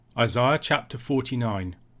Isaiah chapter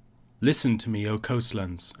 49. Listen to me, O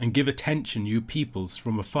coastlands, and give attention, you peoples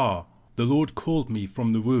from afar. The Lord called me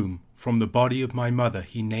from the womb, from the body of my mother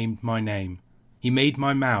he named my name. He made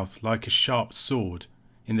my mouth like a sharp sword.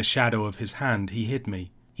 In the shadow of his hand he hid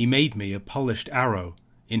me. He made me a polished arrow.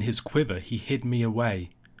 In his quiver he hid me away.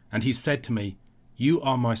 And he said to me, You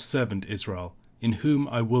are my servant Israel, in whom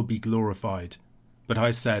I will be glorified. But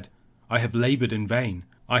I said, I have laboured in vain.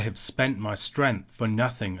 I have spent my strength for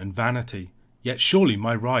nothing and vanity. Yet surely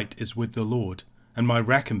my right is with the Lord, and my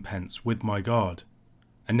recompense with my God.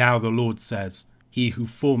 And now the Lord says, He who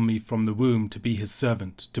formed me from the womb to be his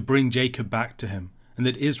servant, to bring Jacob back to him, and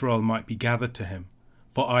that Israel might be gathered to him.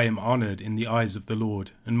 For I am honoured in the eyes of the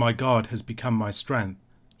Lord, and my God has become my strength.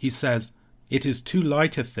 He says, It is too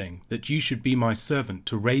light a thing that you should be my servant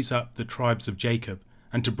to raise up the tribes of Jacob,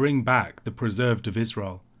 and to bring back the preserved of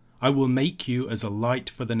Israel. I will make you as a light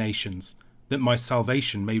for the nations, that my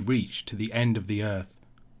salvation may reach to the end of the earth.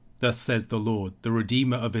 Thus says the Lord, the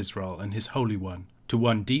Redeemer of Israel and his Holy One, to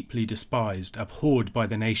one deeply despised, abhorred by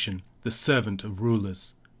the nation, the servant of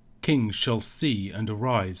rulers. Kings shall see and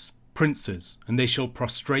arise, princes, and they shall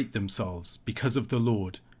prostrate themselves, because of the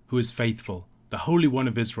Lord, who is faithful, the Holy One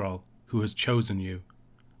of Israel, who has chosen you.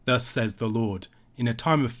 Thus says the Lord, in a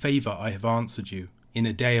time of favour I have answered you, in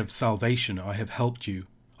a day of salvation I have helped you.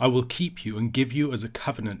 I will keep you and give you as a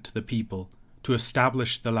covenant to the people, to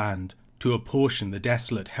establish the land, to apportion the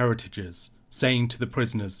desolate heritages, saying to the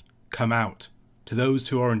prisoners, Come out. To those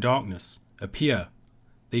who are in darkness, appear.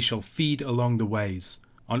 They shall feed along the ways.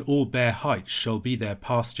 On all bare heights shall be their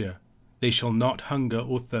pasture. They shall not hunger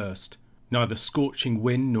or thirst. Neither scorching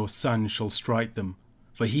wind nor sun shall strike them.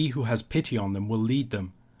 For he who has pity on them will lead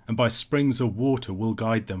them, and by springs of water will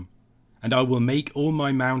guide them. And I will make all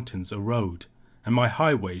my mountains a road, and my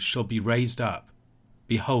highways shall be raised up.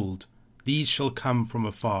 Behold, these shall come from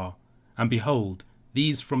afar, and behold,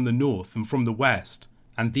 these from the north and from the west,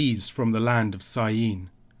 and these from the land of Syene.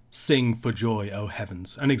 Sing for joy, O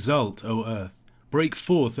heavens, and exult, O earth. Break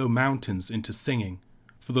forth, O mountains, into singing,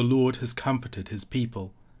 for the Lord has comforted his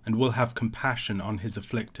people, and will have compassion on his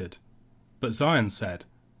afflicted. But Zion said,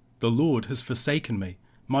 The Lord has forsaken me,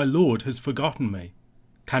 my Lord has forgotten me.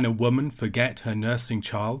 Can a woman forget her nursing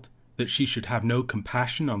child, that she should have no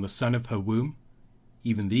compassion on the son of her womb?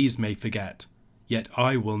 Even these may forget, yet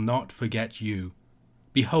I will not forget you.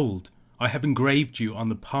 Behold, I have engraved you on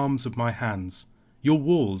the palms of my hands. Your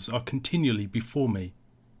walls are continually before me.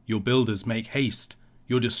 Your builders make haste.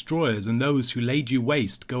 Your destroyers and those who laid you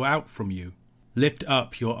waste go out from you. Lift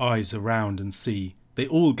up your eyes around and see. They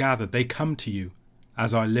all gather, they come to you.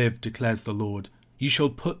 As I live, declares the Lord, you shall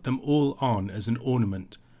put them all on as an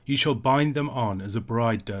ornament. You shall bind them on as a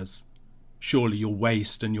bride does. Surely your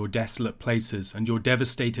waste and your desolate places and your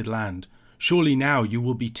devastated land, surely now you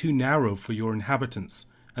will be too narrow for your inhabitants,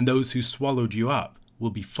 and those who swallowed you up will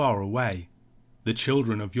be far away. The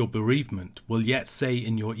children of your bereavement will yet say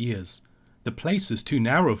in your ears, The place is too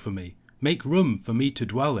narrow for me, make room for me to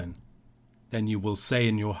dwell in. Then you will say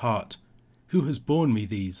in your heart, Who has borne me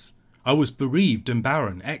these? I was bereaved and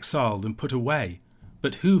barren, exiled and put away.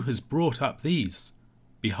 But who has brought up these?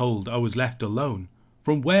 Behold, I was left alone.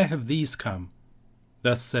 From where have these come?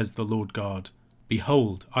 Thus says the Lord God,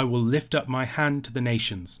 Behold, I will lift up my hand to the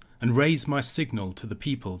nations, and raise my signal to the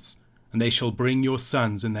peoples, and they shall bring your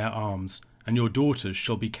sons in their arms, and your daughters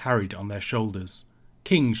shall be carried on their shoulders.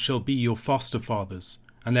 Kings shall be your foster fathers,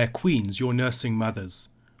 and their queens your nursing mothers.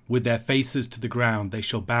 With their faces to the ground they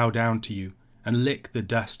shall bow down to you, and lick the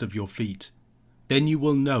dust of your feet. Then you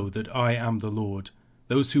will know that I am the Lord.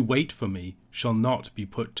 Those who wait for me shall not be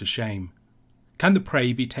put to shame. Can the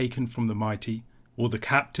prey be taken from the mighty, or the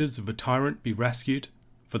captives of a tyrant be rescued?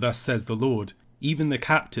 For thus says the Lord, Even the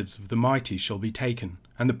captives of the mighty shall be taken,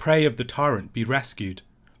 and the prey of the tyrant be rescued.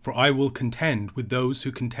 For I will contend with those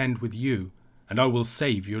who contend with you, and I will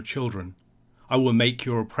save your children. I will make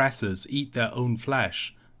your oppressors eat their own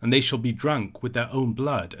flesh, and they shall be drunk with their own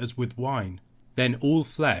blood as with wine. Then all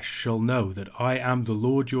flesh shall know that I am the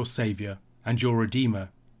Lord your Saviour, and your Redeemer,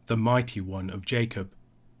 the Mighty One of Jacob.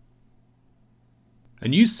 A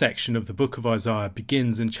new section of the book of Isaiah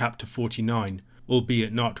begins in chapter 49,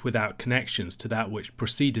 albeit not without connections to that which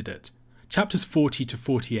preceded it. Chapters 40 to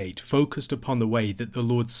 48 focused upon the way that the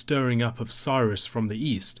Lord's stirring up of Cyrus from the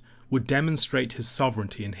east would demonstrate his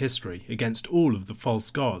sovereignty in history against all of the false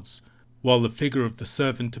gods, while the figure of the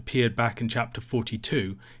servant appeared back in chapter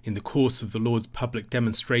 42 in the course of the Lord's public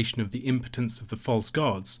demonstration of the impotence of the false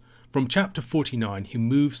gods. From chapter 49 he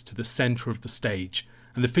moves to the centre of the stage,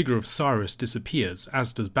 and the figure of Cyrus disappears,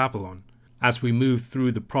 as does Babylon. As we move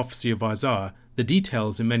through the prophecy of Isaiah, The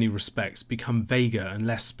details in many respects become vaguer and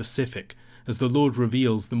less specific as the Lord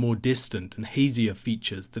reveals the more distant and hazier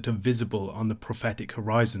features that are visible on the prophetic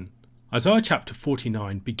horizon. Isaiah chapter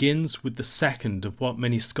 49 begins with the second of what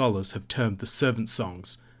many scholars have termed the servant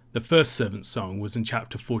songs. The first servant song was in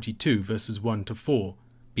chapter 42 verses 1 to 4.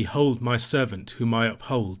 Behold my servant whom I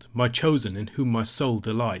uphold, my chosen in whom my soul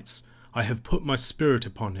delights. I have put my spirit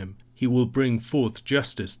upon him. He will bring forth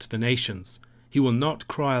justice to the nations. He will not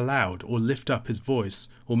cry aloud or lift up his voice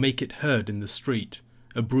or make it heard in the street.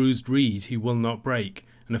 A bruised reed he will not break,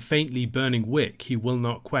 and a faintly burning wick he will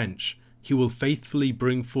not quench. He will faithfully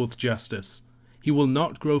bring forth justice. He will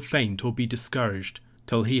not grow faint or be discouraged,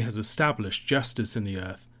 till he has established justice in the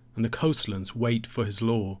earth, and the coastlands wait for his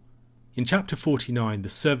law. In chapter 49, the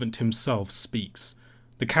servant himself speaks.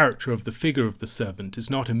 The character of the figure of the servant is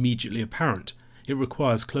not immediately apparent. It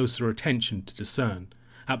requires closer attention to discern.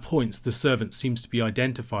 At points, the servant seems to be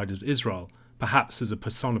identified as Israel, perhaps as a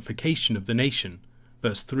personification of the nation.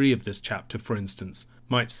 Verse 3 of this chapter, for instance,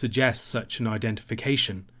 might suggest such an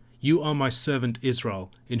identification. You are my servant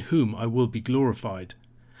Israel, in whom I will be glorified.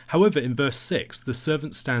 However, in verse 6, the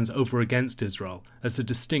servant stands over against Israel as a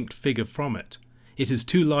distinct figure from it. It is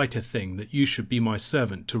too light a thing that you should be my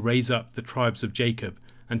servant to raise up the tribes of Jacob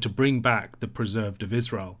and to bring back the preserved of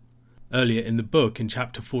Israel. Earlier in the book, in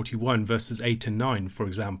chapter 41, verses 8 and 9, for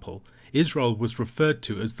example, Israel was referred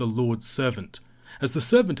to as the Lord's servant. As the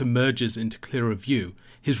servant emerges into clearer view,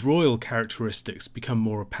 his royal characteristics become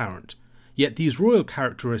more apparent. Yet these royal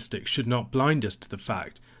characteristics should not blind us to the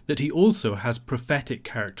fact that he also has prophetic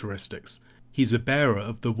characteristics. He's a bearer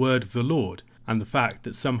of the word of the Lord, and the fact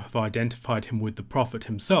that some have identified him with the prophet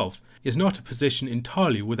himself is not a position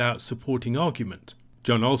entirely without supporting argument.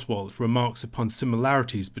 John Oswalt remarks upon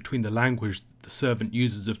similarities between the language that the servant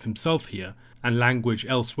uses of himself here and language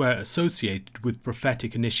elsewhere associated with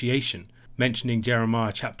prophetic initiation, mentioning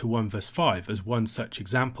Jeremiah chapter 1 verse 5 as one such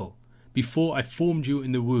example. Before I formed you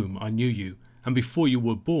in the womb I knew you, and before you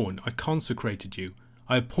were born I consecrated you.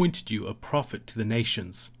 I appointed you a prophet to the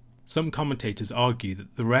nations. Some commentators argue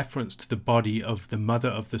that the reference to the body of the mother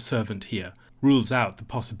of the servant here rules out the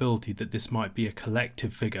possibility that this might be a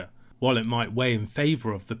collective figure. While it might weigh in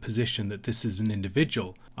favour of the position that this is an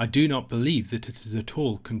individual, I do not believe that it is at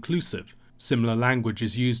all conclusive. Similar language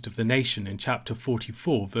is used of the nation in chapter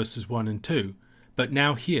 44 verses 1 and 2. But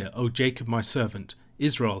now hear, O Jacob my servant,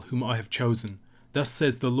 Israel whom I have chosen. Thus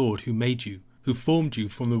says the Lord who made you, who formed you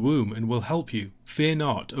from the womb and will help you. Fear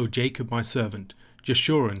not, O Jacob my servant,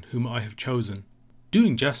 Jeshurun whom I have chosen.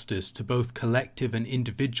 Doing justice to both collective and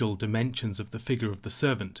individual dimensions of the figure of the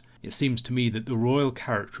servant, it seems to me that the royal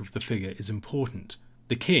character of the figure is important.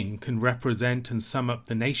 The king can represent and sum up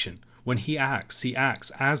the nation. When he acts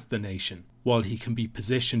as the nation. While he can be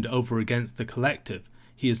positioned over against the collective,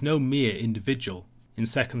 he is no mere individual. In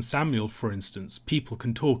 2 Samuel, for instance, people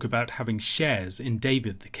can talk about having shares in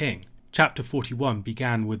David the king. Chapter 41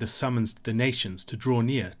 began with a summons to the nations to draw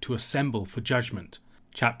near, to assemble for judgment.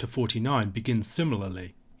 Chapter 49 begins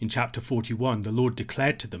similarly. In chapter 41, the Lord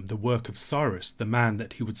declared to them the work of Cyrus, the man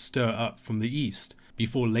that he would stir up from the east,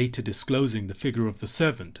 before later disclosing the figure of the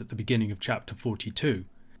servant at the beginning of chapter 42.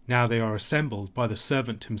 Now they are assembled by the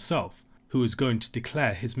servant himself, who is going to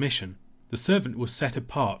declare his mission. The servant was set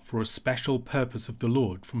apart for a special purpose of the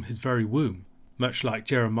Lord from his very womb, much like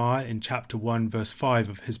Jeremiah in chapter 1 verse 5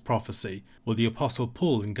 of his prophecy, or the Apostle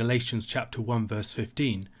Paul in Galatians chapter 1 verse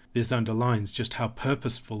 15. This underlines just how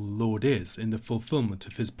purposeful the Lord is in the fulfillment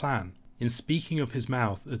of his plan. In speaking of his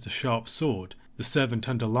mouth as a sharp sword, the servant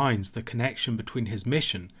underlines the connection between his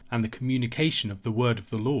mission and the communication of the word of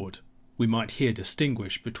the Lord. We might here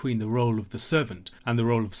distinguish between the role of the servant and the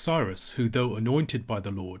role of Cyrus, who, though anointed by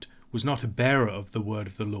the Lord, was not a bearer of the word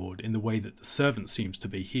of the Lord in the way that the servant seems to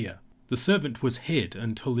be here. The servant was hid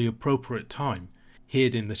until the appropriate time,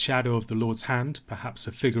 hid in the shadow of the Lord's hand, perhaps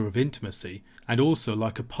a figure of intimacy, and also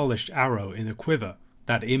like a polished arrow in a quiver.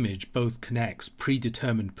 That image both connects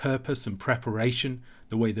predetermined purpose and preparation,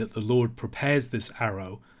 the way that the Lord prepares this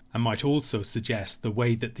arrow, and might also suggest the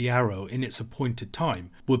way that the arrow in its appointed time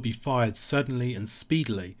would be fired suddenly and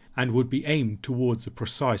speedily and would be aimed towards a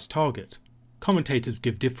precise target. Commentators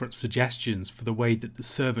give different suggestions for the way that the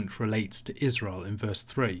servant relates to Israel in verse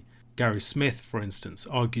 3. Gary Smith, for instance,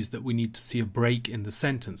 argues that we need to see a break in the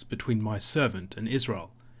sentence between my servant and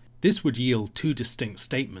Israel. This would yield two distinct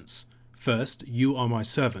statements. First, you are my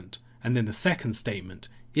servant, and then the second statement,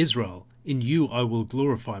 Israel, in you I will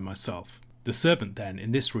glorify myself. The servant then,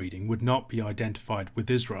 in this reading, would not be identified with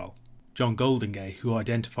Israel. John Goldingay, who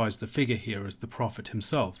identifies the figure here as the prophet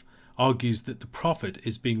himself, argues that the prophet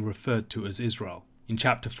is being referred to as Israel. In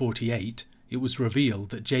chapter 48, it was revealed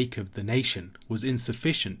that Jacob, the nation, was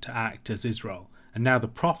insufficient to act as Israel, and now the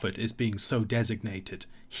prophet is being so designated.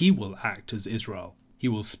 He will act as Israel. He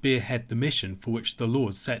will spearhead the mission for which the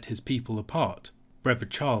Lord set his people apart.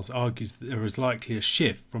 Brevard Charles argues that there is likely a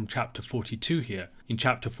shift from chapter 42 here. In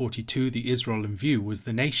chapter 42, the Israel in view was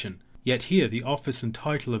the nation. Yet here the office and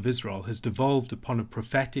title of Israel has devolved upon a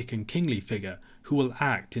prophetic and kingly figure who will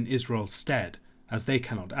act in Israel's stead, as they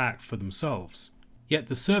cannot act for themselves. Yet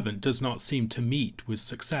the servant does not seem to meet with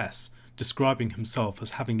success, describing himself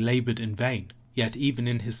as having laboured in vain. Yet even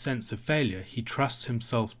in his sense of failure he trusts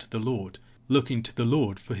himself to the Lord, looking to the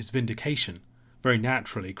Lord for his vindication. Very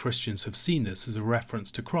naturally, Christians have seen this as a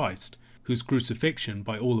reference to Christ, whose crucifixion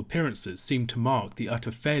by all appearances seemed to mark the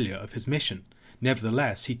utter failure of his mission.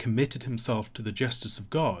 Nevertheless, he committed himself to the justice of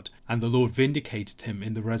God, and the Lord vindicated him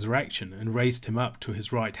in the resurrection and raised him up to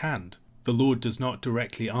his right hand. The Lord does not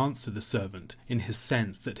directly answer the servant in his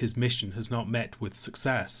sense that his mission has not met with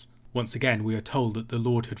success. Once again, we are told that the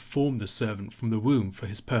Lord had formed the servant from the womb for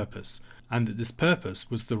his purpose, and that this purpose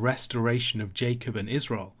was the restoration of Jacob and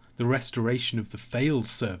Israel, the restoration of the failed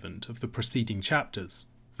servant of the preceding chapters.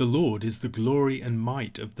 The Lord is the glory and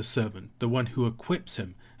might of the servant, the one who equips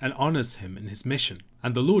him and honours him in his mission.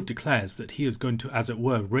 And the Lord declares that he is going to, as it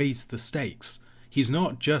were, raise the stakes. He's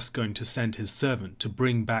not just going to send his servant to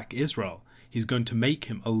bring back Israel. He's going to make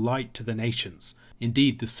him a light to the nations.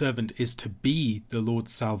 Indeed, the servant is to be the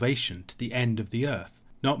Lord's salvation to the end of the earth,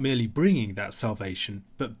 not merely bringing that salvation,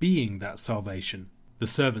 but being that salvation. The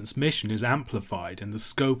servant's mission is amplified and the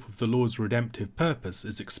scope of the Lord's redemptive purpose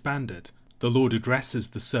is expanded. The Lord addresses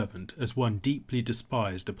the servant as one deeply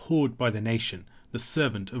despised, abhorred by the nation, the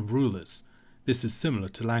servant of rulers. This is similar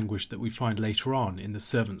to language that we find later on in the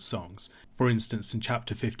servant songs, for instance in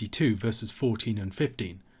chapter 52 verses 14 and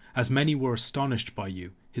 15. As many were astonished by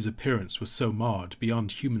you, his appearance was so marred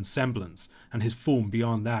beyond human semblance, and his form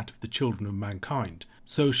beyond that of the children of mankind.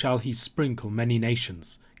 So shall he sprinkle many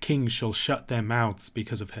nations. Kings shall shut their mouths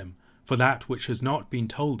because of him. For that which has not been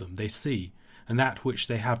told them they see, and that which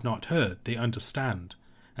they have not heard they understand.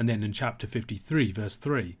 And then in chapter 53 verse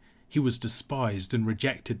 3, he was despised and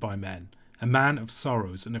rejected by men, a man of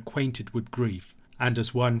sorrows and acquainted with grief, and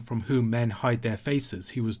as one from whom men hide their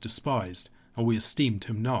faces he was despised, and we esteemed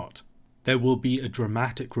him not. There will be a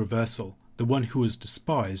dramatic reversal. The one who was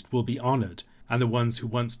despised will be honoured, and the ones who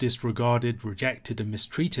once disregarded, rejected and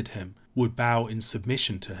mistreated him would bow in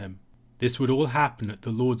submission to him. This would all happen at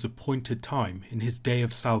the Lord's appointed time in his day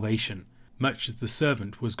of salvation. Much as the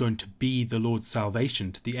servant was going to be the Lord's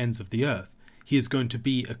salvation to the ends of the earth, he is going to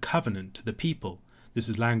be a covenant to the people. This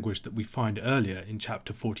is language that we find earlier in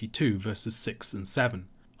chapter 42 verses 6 and 7.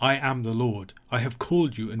 I am the Lord. I have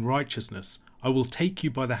called you in righteousness. I will take you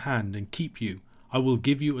by the hand and keep you. I will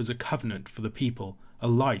give you as a covenant for the people, a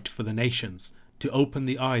light for the nations, to open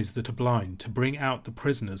the eyes that are blind, to bring out the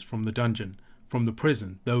prisoners from the dungeon, from the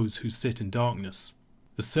prison those who sit in darkness.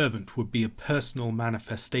 The servant would be a personal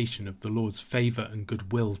manifestation of the Lord's favour and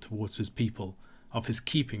goodwill towards his people, of his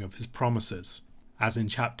keeping of his promises. As in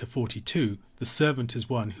chapter 42, the servant is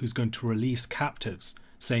one who's going to release captives,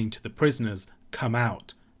 saying to the prisoners, come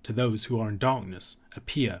out, to those who are in darkness,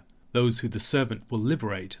 appear. Those who the servant will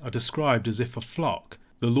liberate are described as if a flock.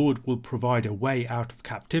 The Lord will provide a way out of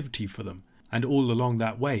captivity for them, and all along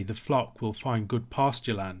that way the flock will find good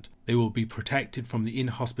pasture land. They will be protected from the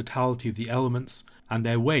inhospitality of the elements, and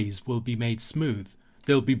their ways will be made smooth.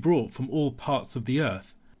 They'll be brought from all parts of the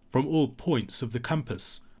earth, from all points of the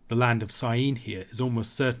compass. The land of Syene here is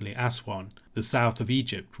almost certainly Aswan, the south of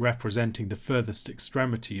Egypt, representing the furthest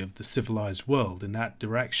extremity of the civilized world in that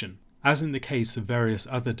direction. As in the case of various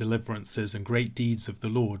other deliverances and great deeds of the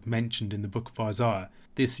Lord mentioned in the book of Isaiah,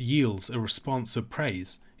 this yields a response of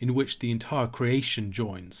praise in which the entire creation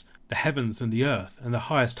joins. The heavens and the earth and the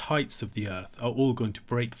highest heights of the earth are all going to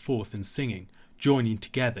break forth in singing, joining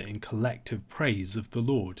together in collective praise of the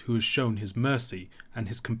Lord who has shown his mercy and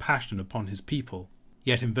his compassion upon his people.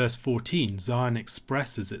 Yet in verse 14, Zion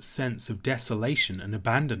expresses its sense of desolation and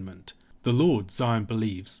abandonment. The Lord, Zion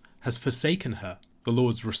believes, has forsaken her. The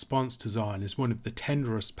Lord's response to Zion is one of the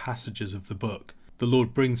tenderest passages of the book. The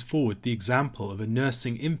Lord brings forward the example of a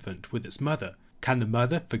nursing infant with its mother. Can the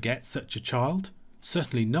mother forget such a child?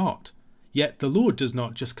 Certainly not. Yet the Lord does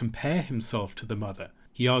not just compare himself to the mother.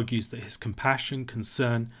 He argues that his compassion,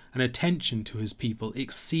 concern, and attention to his people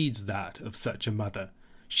exceeds that of such a mother.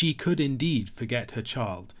 She could indeed forget her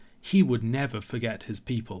child. He would never forget his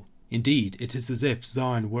people. Indeed, it is as if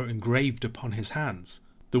Zion were engraved upon his hands,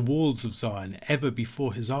 the walls of Zion ever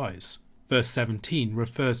before his eyes. Verse 17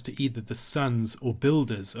 refers to either the sons or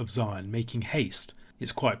builders of Zion making haste.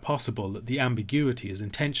 It's quite possible that the ambiguity is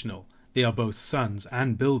intentional, They are both sons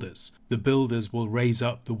and builders. The builders will raise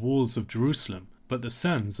up the walls of Jerusalem, but the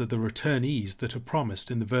sons are the returnees that are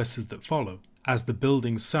promised in the verses that follow. As the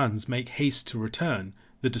building sons make haste to return,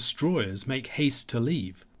 the destroyers make haste to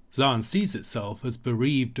leave. Zion sees itself as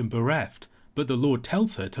bereaved and bereft, but the Lord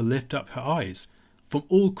tells her to lift up her eyes. From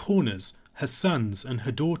all corners, her sons and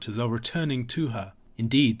her daughters are returning to her.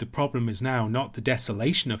 Indeed, the problem is now not the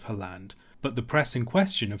desolation of her land, but the pressing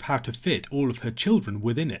question of how to fit all of her children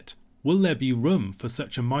within it. Will there be room for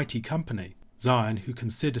such a mighty company? Zion, who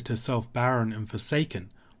considered herself barren and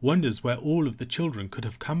forsaken, wonders where all of the children could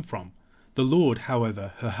have come from. The Lord,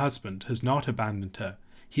 however, her husband, has not abandoned her.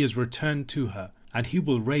 He has returned to her, and he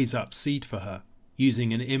will raise up seed for her.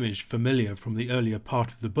 Using an image familiar from the earlier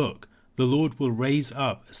part of the book, the Lord will raise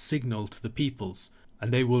up a signal to the peoples,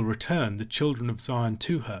 and they will return the children of Zion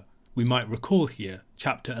to her. We might recall here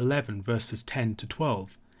chapter 11 verses 10 to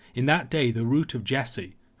 12. In that day the root of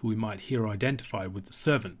Jesse, who we might here identify with the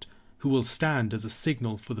servant, who will stand as a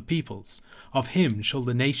signal for the peoples, of him shall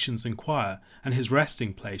the nations inquire, and his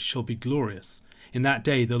resting place shall be glorious. In that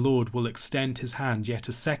day the Lord will extend his hand yet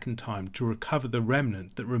a second time to recover the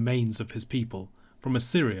remnant that remains of his people, from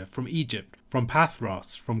Assyria, from Egypt, from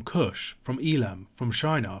Pathros, from Cush, from Elam, from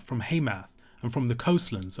Shinar, from Hamath, and from the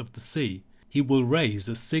coastlands of the sea. He will raise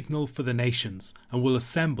a signal for the nations, and will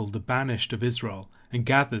assemble the banished of Israel, and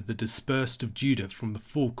gather the dispersed of Judah from the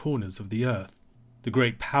four corners of the earth. The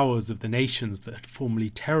great powers of the nations that had formerly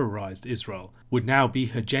terrorized Israel would now be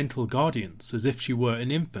her gentle guardians, as if she were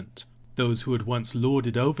an infant. Those who had once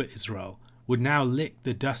lorded over Israel would now lick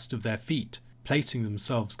the dust of their feet, placing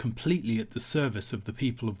themselves completely at the service of the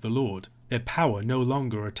people of the Lord, their power no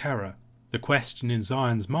longer a terror. The question in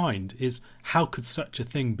Zion's mind is, how could such a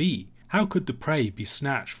thing be? How could the prey be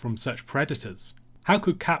snatched from such predators? How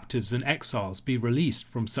could captives and exiles be released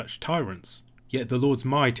from such tyrants? Yet the Lord's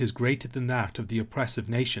might is greater than that of the oppressive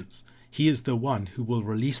nations. He is the one who will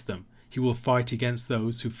release them. He will fight against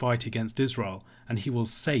those who fight against Israel, and he will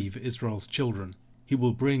save Israel's children. He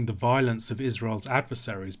will bring the violence of Israel's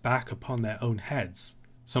adversaries back upon their own heads,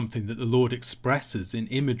 something that the Lord expresses in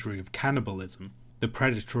imagery of cannibalism. The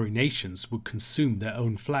predatory nations would consume their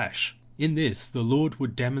own flesh. In this, the Lord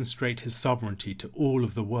would demonstrate his sovereignty to all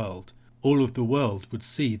of the world. All of the world would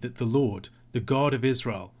see that the Lord, the God of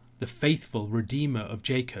Israel, the faithful Redeemer of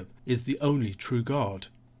Jacob, is the only true God.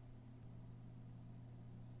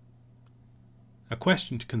 A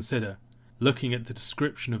question to consider, looking at the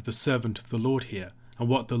description of the servant of the Lord here, and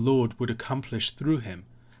what the Lord would accomplish through him.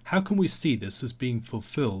 How can we see this as being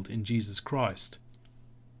fulfilled in Jesus Christ?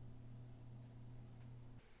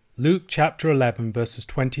 Luke chapter 11 verses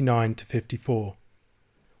 29 to 54.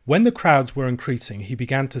 When the crowds were increasing, he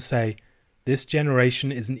began to say, "This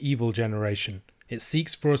generation is an evil generation. It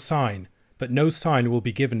seeks for a sign, but no sign will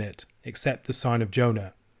be given it, except the sign of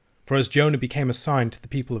Jonah. For as Jonah became a sign to the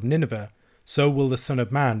people of Nineveh, so will the Son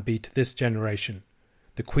of Man be to this generation.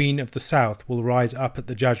 The queen of the south will rise up at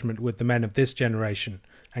the judgment with the men of this generation,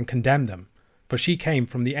 and condemn them. For she came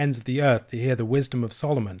from the ends of the earth to hear the wisdom of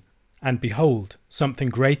Solomon, and behold, something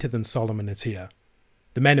greater than Solomon is here.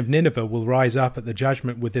 The men of Nineveh will rise up at the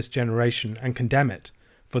judgment with this generation, and condemn it,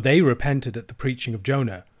 for they repented at the preaching of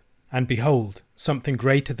Jonah, and behold, something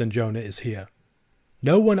greater than Jonah is here.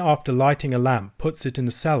 No one after lighting a lamp puts it in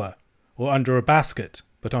a cellar, or under a basket,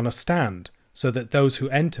 but on a stand, so that those who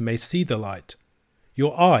enter may see the light.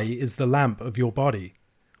 Your eye is the lamp of your body.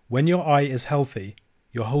 When your eye is healthy,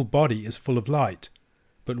 your whole body is full of light.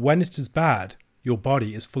 But when it is bad, your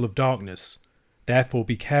body is full of darkness. Therefore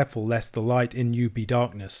be careful lest the light in you be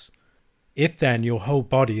darkness. If then your whole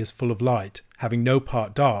body is full of light, having no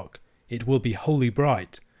part dark, it will be wholly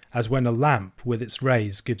bright, as when a lamp with its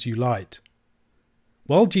rays gives you light."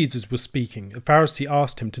 While Jesus was speaking, a Pharisee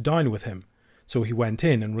asked him to dine with him, so he went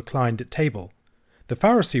in and reclined at table. The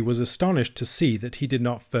Pharisee was astonished to see that he did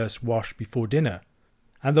not first wash before dinner.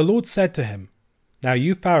 And the Lord said to him, "Now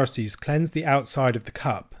you Pharisees cleanse the outside of the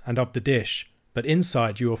cup and of the dish, but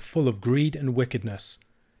inside you are full of greed and wickedness.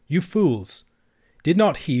 You fools! Did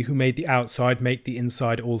not he who made the outside make the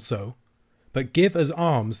inside also? But give as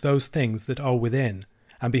alms those things that are within,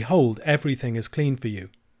 and behold, everything is clean for you.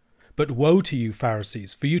 But woe to you,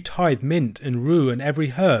 Pharisees, for you tithe mint and rue and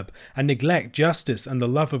every herb, and neglect justice and the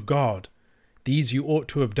love of God. These you ought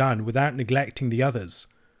to have done without neglecting the others.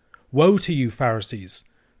 Woe to you, Pharisees,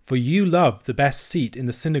 for you love the best seat in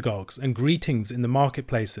the synagogues and greetings in the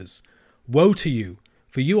marketplaces. Woe to you,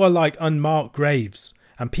 for you are like unmarked graves,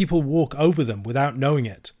 and people walk over them without knowing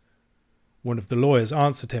it." One of the lawyers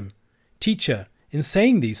answered him, "Teacher, in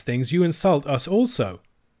saying these things you insult us also."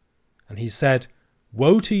 And he said,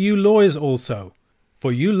 "Woe to you lawyers also,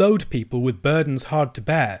 For you load people with burdens hard to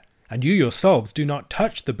bear, and you yourselves do not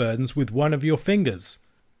touch the burdens with one of your fingers.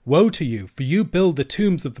 Woe to you, for you build the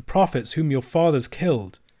tombs of the prophets whom your fathers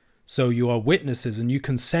killed. So you are witnesses, and you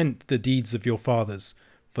consent the deeds of your fathers,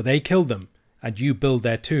 for they killed them, and you build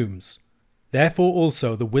their tombs. Therefore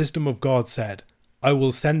also the wisdom of God said, I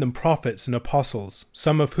will send them prophets and apostles,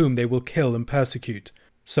 some of whom they will kill and persecute,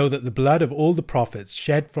 so that the blood of all the prophets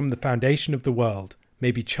shed from the foundation of the world may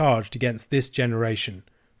be charged against this generation,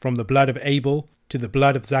 from the blood of Abel to the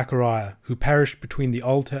blood of Zachariah, who perished between the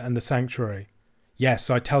altar and the sanctuary. Yes,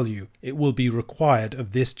 I tell you, it will be required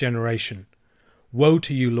of this generation. Woe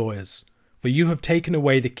to you, lawyers, for you have taken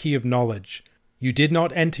away the key of knowledge. You did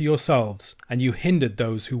not enter yourselves, and you hindered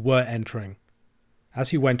those who were entering. As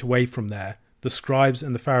he went away from there, the scribes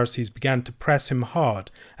and the Pharisees began to press him hard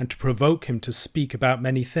and to provoke him to speak about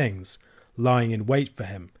many things, lying in wait for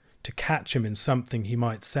him, to catch him in something he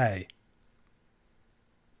might say.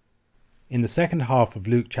 In the second half of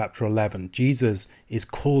Luke chapter 11, Jesus is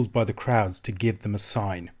called by the crowds to give them a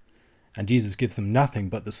sign. And Jesus gives them nothing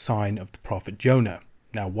but the sign of the prophet Jonah.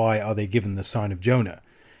 Now, why are they given the sign of Jonah?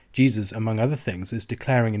 Jesus, among other things, is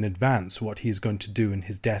declaring in advance what he is going to do in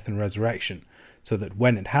his death and resurrection, so that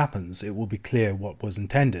when it happens, it will be clear what was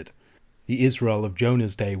intended. The Israel of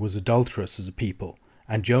Jonah's day was adulterous as a people,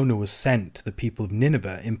 and Jonah was sent to the people of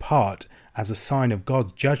Nineveh in part as a sign of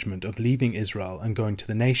God's judgment of leaving Israel and going to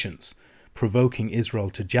the nations, provoking Israel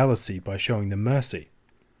to jealousy by showing them mercy.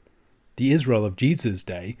 The Israel of Jesus'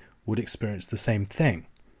 day would experience the same thing.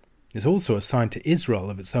 It's also a sign to Israel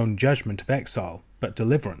of its own judgment of exile, but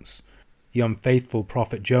deliverance. The unfaithful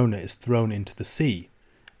prophet Jonah is thrown into the sea,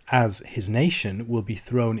 as his nation will be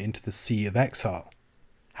thrown into the sea of exile.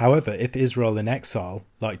 However, if Israel in exile,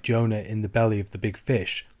 like Jonah in the belly of the big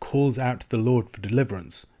fish, calls out to the Lord for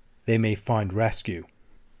deliverance, they may find rescue.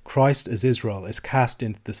 Christ as Israel is cast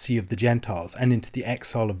into the sea of the Gentiles and into the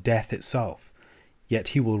exile of death itself. Yet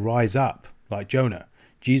he will rise up, like Jonah.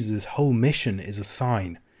 Jesus' whole mission is a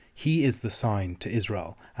sign. He is the sign to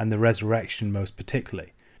Israel, and the resurrection most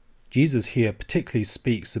particularly. Jesus here particularly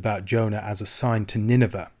speaks about Jonah as a sign to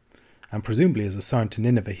Nineveh, and presumably as a sign to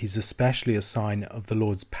Nineveh, he's especially a sign of the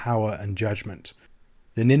Lord's power and judgment.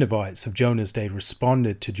 The Ninevites of Jonah's day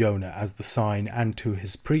responded to Jonah as the sign and to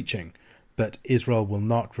his preaching, but Israel will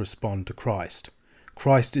not respond to Christ.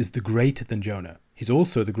 Christ is the greater than Jonah. He's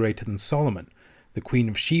also the greater than Solomon. The Queen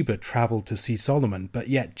of Sheba travelled to see Solomon, but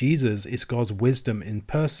yet Jesus is God's wisdom in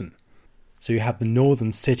person. So you have the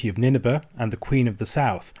northern city of Nineveh and the Queen of the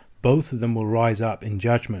south. Both of them will rise up in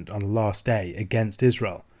judgment on the last day against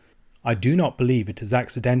Israel. I do not believe it is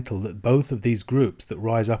accidental that both of these groups that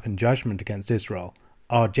rise up in judgment against Israel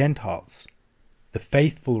are Gentiles. The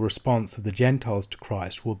faithful response of the Gentiles to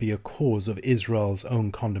Christ will be a cause of Israel's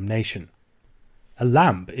own condemnation. A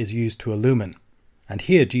lamp is used to illumine, and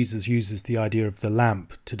here Jesus uses the idea of the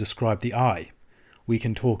lamp to describe the eye. We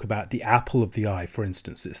can talk about the apple of the eye, for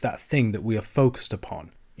instance. It's that thing that we are focused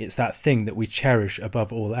upon. It's that thing that we cherish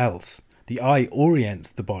above all else. The eye orients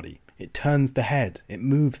the body. It turns the head. It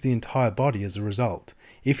moves the entire body as a result.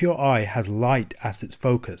 If your eye has light as its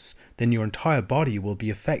focus, then your entire body will be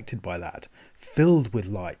affected by that, filled with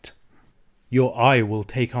light. Your eye will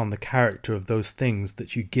take on the character of those things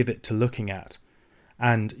that you give it to looking at,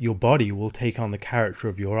 and your body will take on the character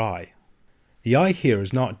of your eye. The eye here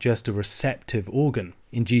is not just a receptive organ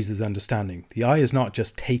in Jesus' understanding. The eye is not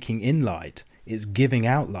just taking in light, it's giving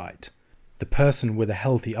out light. The person with a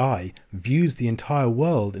healthy eye views the entire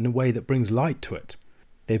world in a way that brings light to it.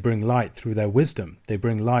 They bring light through their wisdom. They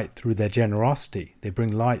bring light through their generosity. They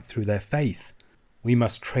bring light through their faith. We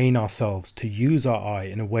must train ourselves to use our eye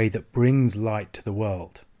in a way that brings light to the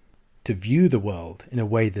world, to view the world in a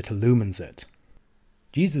way that illumines it.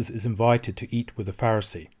 Jesus is invited to eat with a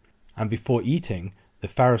Pharisee, and before eating, the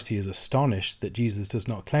Pharisee is astonished that Jesus does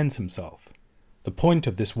not cleanse himself. The point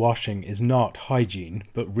of this washing is not hygiene,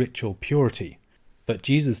 but ritual purity. But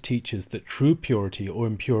Jesus teaches that true purity or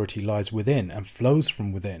impurity lies within and flows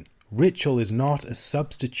from within. Ritual is not a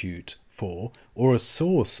substitute for or a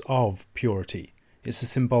source of purity. It's a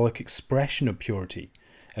symbolic expression of purity.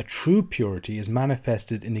 A true purity is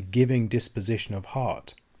manifested in a giving disposition of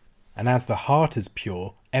heart. And as the heart is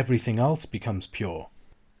pure, everything else becomes pure.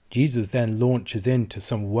 Jesus then launches into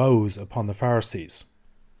some woes upon the Pharisees.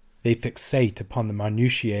 They fixate upon the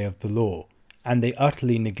minutiae of the law, and they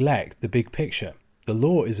utterly neglect the big picture. The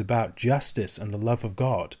law is about justice and the love of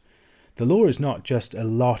God. The law is not just a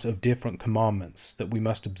lot of different commandments that we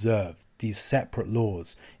must observe, these separate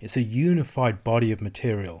laws. It's a unified body of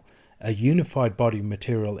material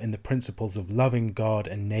in the principles of loving God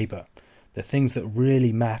and neighbour. The things that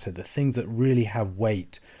really matter, the things that really have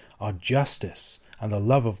weight, are justice and the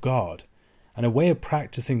love of God, and a way of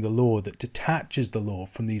practicing the law that detaches the law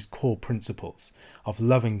from these core principles of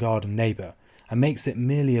loving God and neighbour and makes it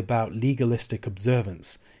merely about legalistic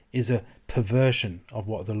observance is a perversion of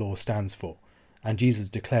what the law stands for, and Jesus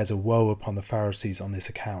declares a woe upon the Pharisees on this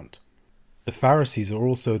account. The Pharisees are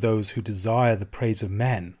also those who desire the praise of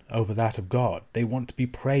men over that of God. They want to be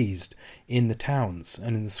praised in the towns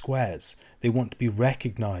and in the squares. They want to be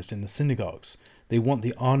recognized in the synagogues. They want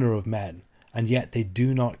the honor of men, and yet they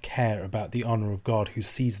do not care about the honor of God who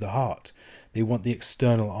sees the heart. They want the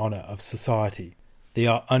external honor of society. They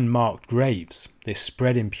are unmarked graves. They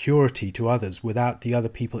spread impurity to others without the other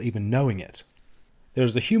people even knowing it. There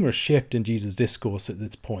is a humorous shift in Jesus' discourse at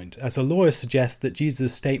this point, as a lawyer suggests that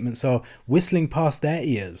Jesus' statements are whistling past their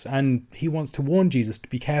ears, and he wants to warn Jesus to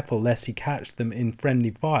be careful lest he catch them in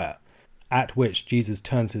friendly fire, at which Jesus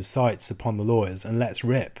turns his sights upon the lawyers and lets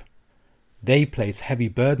rip. They place heavy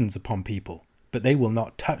burdens upon people, but they will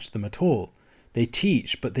not touch them at all. They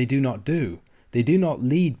teach, but they do not do. They do not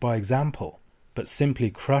lead by example, but simply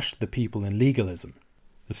crush the people in legalism.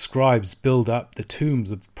 The scribes build up the tombs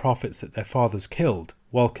of the prophets that their fathers killed,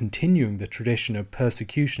 while continuing the tradition of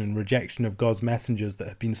persecution and rejection of God's messengers that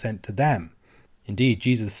have been sent to them. Indeed,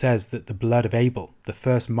 Jesus says that the blood of Abel, the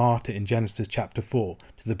first martyr in Genesis chapter 4,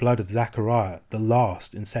 to the blood of Zechariah, the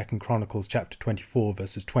last in 2 Chronicles chapter 24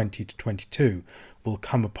 verses 20 to 22, will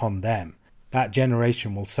come upon them. That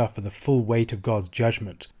generation will suffer the full weight of God's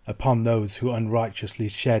judgment upon those who unrighteously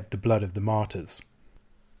shed the blood of the martyrs.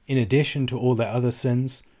 In addition to all their other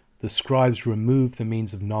sins, the scribes remove the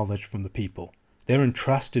means of knowledge from the people. They're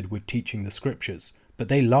entrusted with teaching the scriptures, but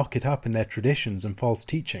they lock it up in their traditions and false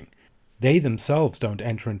teaching. They themselves don't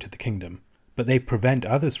enter into the kingdom, but they prevent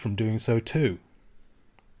others from doing so too.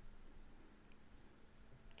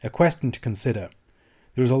 A question to consider.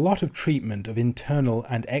 There is a lot of treatment of internal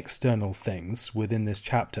and external things within this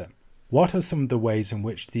chapter. What are some of the ways in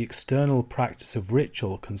which the external practice of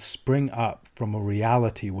ritual can spring up from a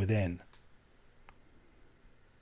reality within?